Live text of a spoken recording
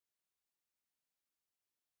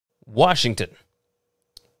Washington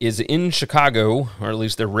is in Chicago, or at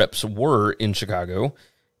least their reps were in Chicago,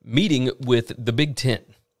 meeting with the Big Ten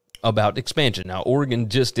about expansion. Now, Oregon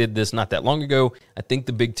just did this not that long ago. I think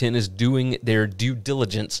the Big Ten is doing their due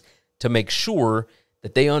diligence to make sure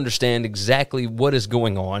that they understand exactly what is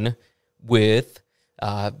going on with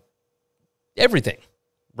everything,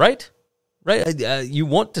 right? Right? You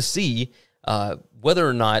want to see whether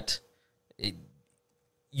or not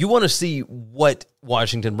you want to see what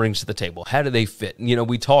Washington brings to the table. How do they fit? You know,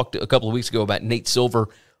 we talked a couple of weeks ago about Nate Silver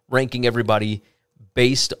ranking everybody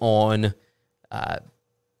based on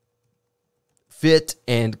fit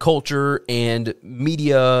and culture and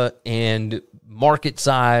media and market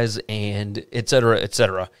size and et cetera, et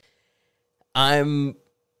cetera. I'm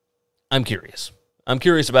curious. I'm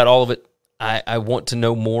curious about all of it. I want to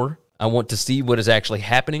know more. I want to see what is actually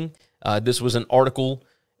happening. This was an article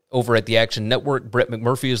over at the Action Network. Brett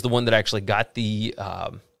McMurphy is the one that actually got the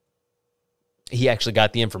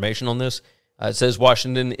information on this. It says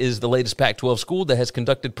Washington is the latest Pac-12 school that has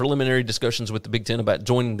conducted preliminary discussions with the Big Ten about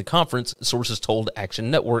joining the conference, sources told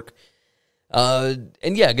Action Network. And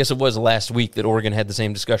yeah, I guess it was last week that Oregon had the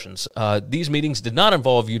same discussions. These meetings did not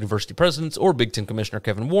involve university presidents or Big Ten Commissioner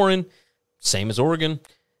Kevin Warren, same as Oregon.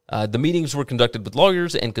 The meetings were conducted with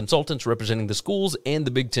lawyers and consultants representing the schools and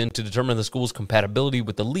the Big Ten to determine the school's compatibility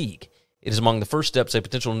with the league. It is among the first steps a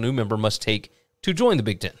potential new member must take to join the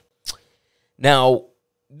Big Ten. Now,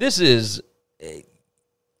 this is,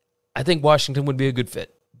 I think Washington would be a good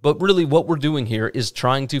fit. But really what we're doing here is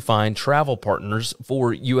trying to find travel partners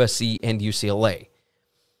for USC and UCLA.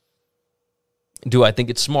 Do I think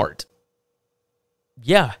it's smart?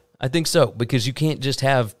 Yeah, I think so, because you can't just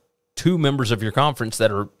have two members of your conference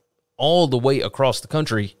that are all the way across the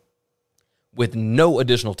country with no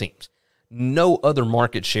additional teams, no other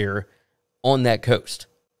market share on that coast.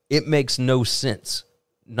 It makes no sense,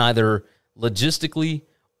 neither logistically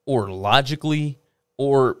or logically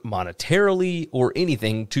or monetarily or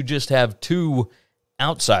anything, to just have two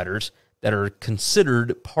outsiders that are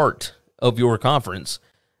considered part of your conference.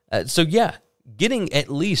 So yeah, getting at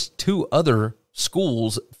least two other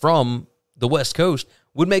schools from the West Coast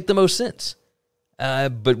would make the most sense.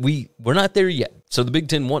 But we're not there yet. So the Big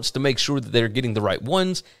Ten wants to make sure that they're getting the right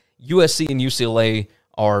ones. USC and UCLA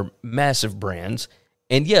are massive brands.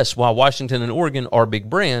 And yes, while Washington and Oregon are big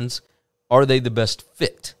brands, are they the best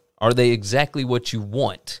fit? Are they exactly what you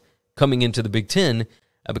want coming into the Big Ten?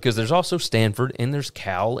 Because there's also Stanford and there's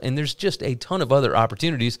Cal and there's just a ton of other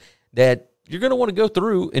opportunities that you're going to want to go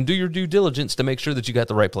through and do your due diligence to make sure that you got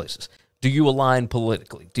the right places. Do you align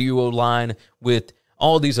politically? Do you align with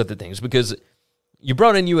all these other things? Because you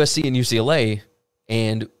brought in USC and UCLA,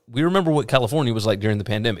 and we remember what California was like during the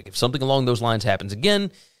pandemic. If something along those lines happens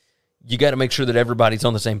again, you got to make sure that everybody's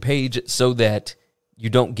on the same page so that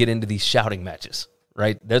you don't get into these shouting matches,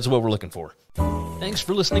 right? That's what we're looking for. Thanks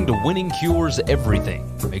for listening to Winning Cures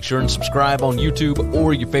Everything. Make sure and subscribe on YouTube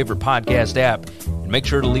or your favorite podcast app, and make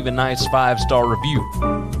sure to leave a nice 5-star review.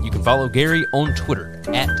 You can follow Gary on Twitter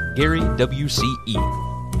at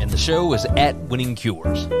GaryWCE, and the show is at Winning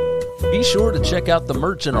Cures. Be sure to check out the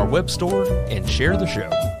merch in our web store and share the show.